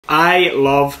I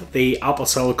love the Apple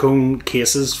silicone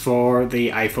cases for the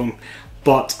iPhone,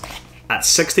 but at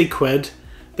 60 quid,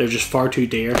 they're just far too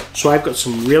dear. So I've got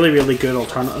some really good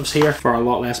alternatives here for a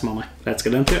lot less money. Let's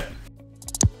get into it.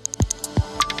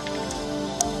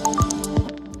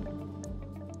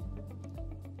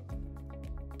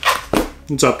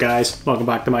 What's up guys, welcome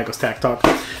back to Michael's Tech Talk.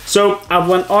 So I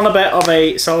went on a bit of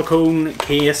a silicone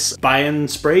case buying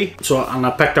spree, and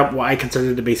I picked up what I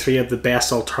consider to be 3 of the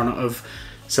best alternative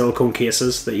silicone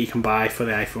cases that you can buy for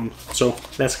the iPhone. So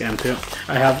let's get into it.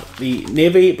 I have the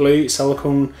navy blue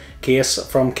silicone case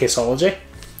from Caseology.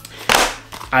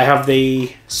 I have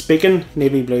the Spigen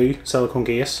navy blue silicone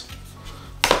case,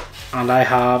 and I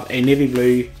have a navy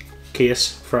blue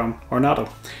case from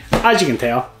Ornarto. As you can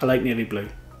tell, I like navy blue.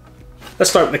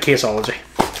 Let's start with the Caseology.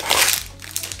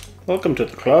 Welcome to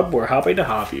the club, we're happy to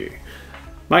have you.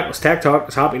 Michael's Tech Talk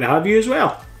is happy to have you as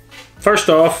well. First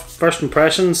off, first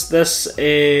impressions, this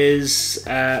is,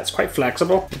 it's quite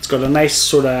flexible. It's got a nice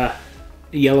sort of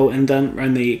yellow indent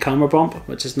around the camera bump,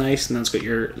 which is nice, and then it's got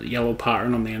your yellow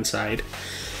pattern on the inside.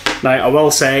 Now, I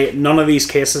will say, none of these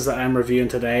cases that I'm reviewing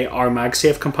today are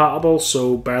MagSafe compatible,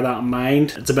 so bear that in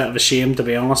mind. It's a bit of a shame, to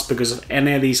be honest, because if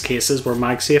any of these cases were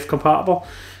MagSafe compatible,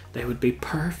 they would be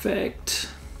perfect.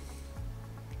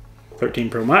 13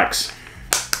 Pro Max,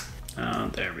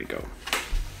 and there we go.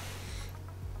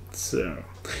 So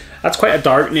that's quite a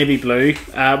dark navy blue.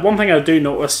 One thing I do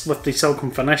notice with the silicone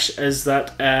finish is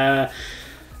that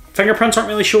fingerprints aren't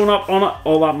really showing up on it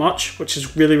all that much, which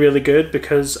is really good,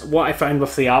 because what I found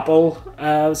with the Apple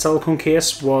silicone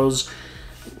case was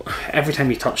every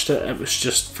time you touched it, it was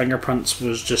just, fingerprints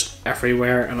was just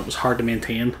everywhere and it was hard to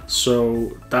maintain.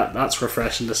 So that's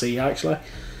refreshing to see actually.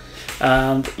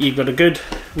 And you've got a good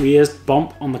raised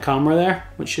bump on the camera there,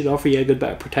 which should offer you a good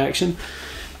bit of protection.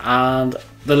 And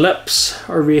the lips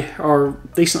are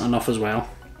decent enough as well.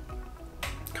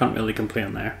 Can't really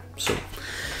complain there. So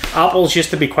Apple's used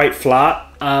to be quite flat,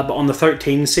 but on the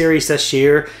 13 series this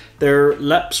year, their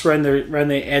lips around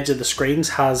the edge of the screens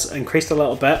has increased a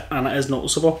little bit, and it is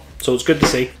noticeable. So it's good to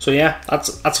see. So yeah,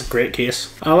 that's a great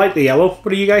case. I like the yellow. What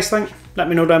do you guys think? Let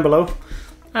me know down below.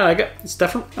 I like it. It's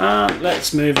different.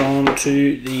 Let's move on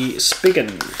to the Spigen.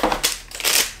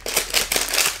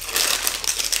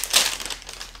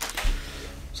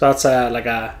 So that's like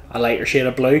a lighter shade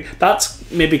of blue. That's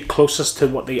maybe closest to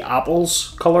what the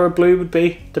Apple's colour of blue would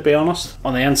be, to be honest.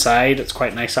 On the inside, it's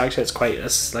quite nice actually.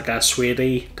 It's like a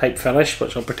suede type finish,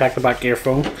 which will protect the back of your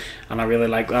phone, and I really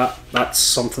like that. That's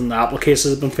something the Apple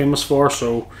cases have been famous for,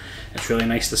 so it's really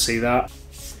nice to see that.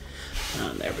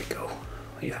 And there we go.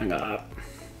 What do you think of that?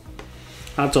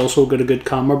 That's also got a good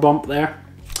camera bump there.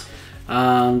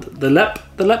 And the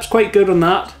lip's quite good on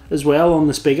that as well, on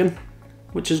the Spigen,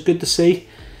 which is good to see.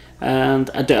 And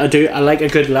I like a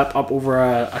good lip up over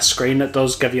a screen. That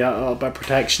does give you a little bit of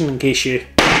protection in case you...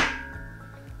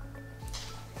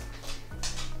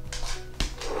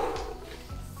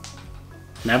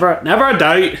 Never a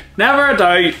doubt, never a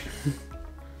doubt.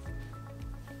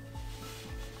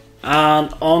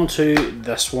 And on to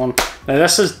this one. Now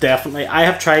this is definitely, I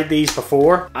have tried these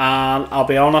before, and I'll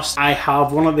be honest, I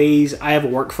have one of these. I have a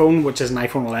work phone, which is an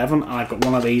iPhone 11, and I've got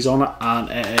one of these on it,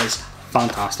 and it is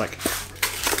fantastic.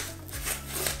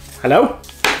 Hello?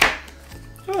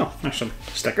 Oh, there's some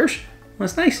stickers.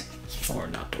 That's nice.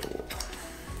 Ornarto.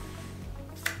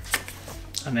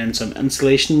 And then some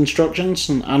installation instructions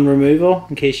and removal,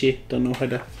 in case you don't know how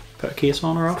to put a case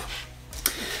on or off.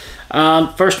 And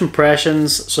first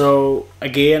impressions, so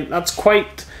again, that's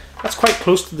quite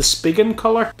close to the Spigen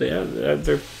colour.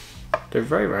 They're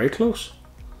very close.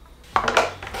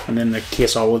 And then the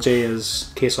Caseology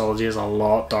is a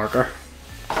lot darker.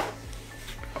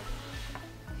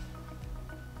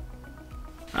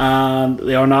 And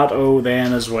the Ornarto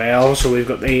then as well. So we've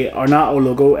got the Ornarto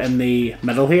logo in the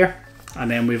middle here, and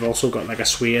then we've also got like a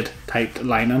suede type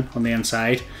lining on the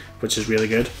inside, which is really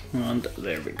good. And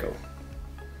there we go.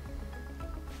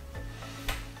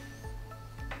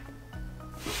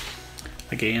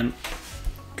 Again,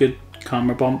 good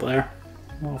camera bump there,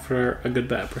 offer a good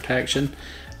bit of protection,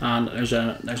 and there's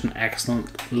an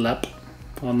excellent lip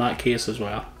on that case as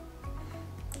well.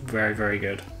 Very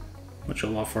good, which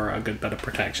will offer a good bit of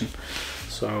protection.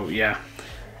 So yeah,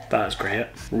 that is great.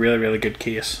 Really good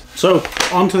case. So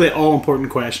on to the all important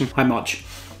question: how much?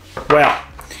 Well,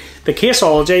 the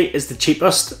Caseology is the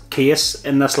cheapest case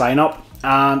in this lineup,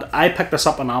 and I picked this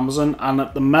up on Amazon, and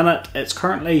at the minute it's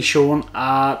currently shown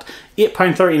at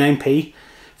 £8.39p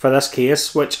for this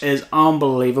case, which is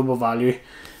unbelievable value.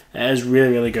 It is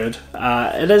really, really good.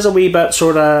 It is a wee bit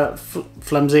sort of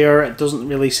flimsier. It doesn't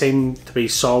really seem to be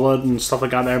solid and stuff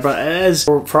like that there, but it is,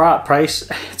 for that price,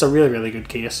 it's a really, really good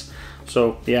case.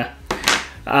 So yeah.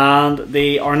 And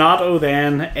the Ornarto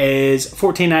then is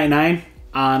 $14.99,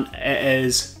 and it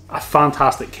is a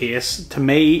fantastic case. To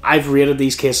me, I've rated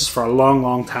these cases for a long,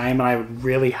 long time, and I would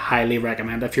really highly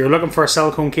recommend it. If you're looking for a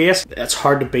silicone case, it's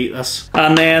hard to beat this.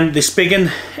 And then the Spigen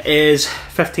is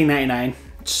 $15.99.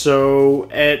 So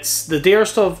it's the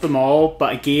dearest of them all,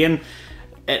 but again,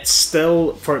 it's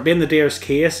still, for it being the dearest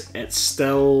case, it's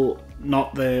still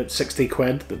not the 60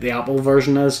 quid that the Apple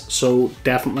version is. So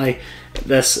definitely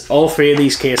all three of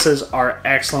these cases are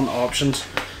excellent options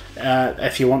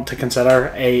if you want to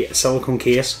consider a silicone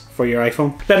case for your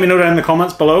iPhone. Let me know down in the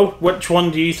comments below, which one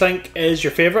do you think is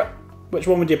your favorite? Which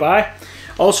one would you buy?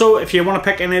 Also, if you want to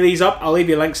pick any of these up, I'll leave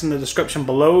you links in the description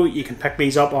below. You can pick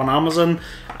these up on Amazon,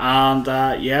 and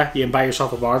yeah, you can buy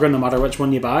yourself a bargain no matter which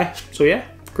one you buy. So yeah,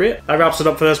 great. That wraps it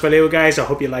up for this video, guys. I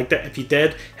hope you liked it. If you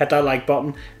did, hit that like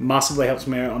button. It massively helps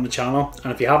me out on the channel.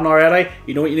 And if you haven't already,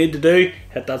 you know what you need to do.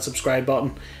 Hit that subscribe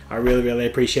button. I really, really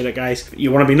appreciate it, guys. If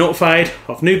you want to be notified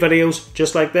of new videos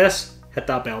just like this, hit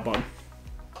that bell button.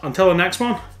 Until the next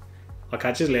one, I'll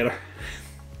catch you later.